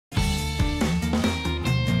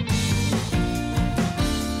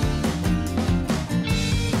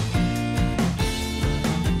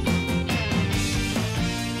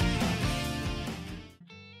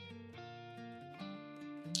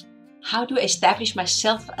How do I establish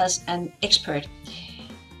myself as an expert?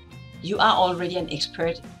 You are already an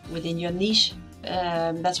expert within your niche.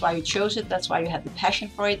 That's why you chose it. That's why you have the passion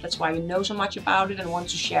for it. That's why you know so much about it and want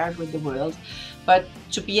to share it with the world. But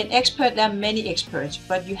to be an expert, there are many experts,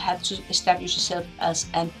 but you have to establish yourself as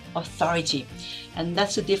an authority. And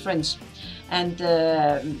that's the difference. And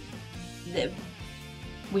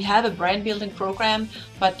we have a brand building program,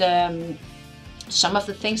 but some of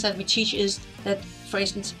the things that we teach is that, for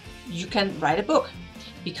instance, you can write a book.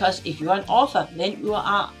 Because if you're an author, then you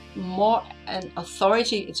are more an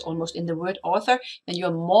authority. It's almost in the word author, and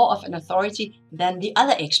you're more of an authority than the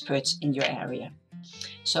other experts in your area.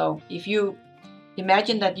 So if you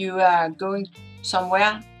imagine that you are going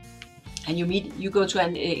somewhere and you go to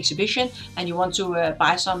an exhibition and you want to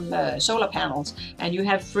buy some solar panels, and you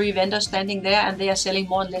have 3 vendors standing there and they are selling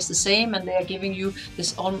more or less the same, and they are giving you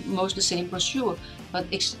this almost the same brochure.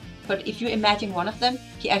 But if you imagine one of them,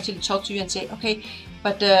 he actually talks to you and say, okay,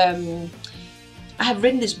 but I have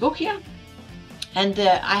written this book here, and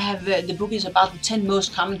I have the book is about the 10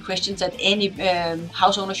 most common questions that any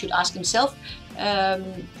house owner should ask himself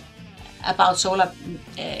about solar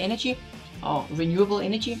energy or renewable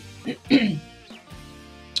energy.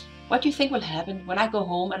 What do you think will happen when I go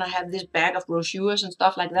home and I have this bag of brochures and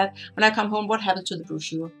stuff like that? When I come home, what happens to the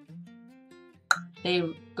brochure? They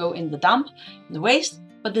go in the dump, in the waste.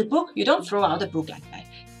 But the book, you don't throw out the book like that.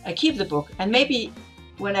 I keep the book, and maybe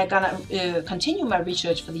when I'm gonna continue my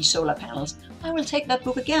research for these solar panels, I will take that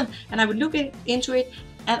book again and I will look into it.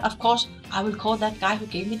 And of course, I will call that guy who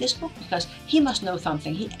gave me this book, because he must know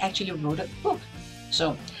something. He actually wrote a book.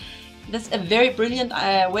 So that's a very brilliant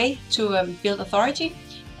way to build authority.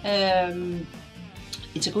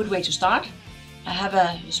 It's a good way to start. I have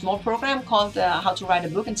a small program called How to Write a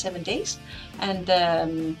Book in 7 Days.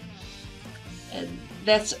 And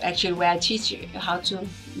that's actually where I teach you how to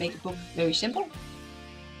make a book very simple.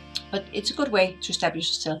 But it's a good way to establish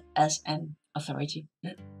yourself as an authority.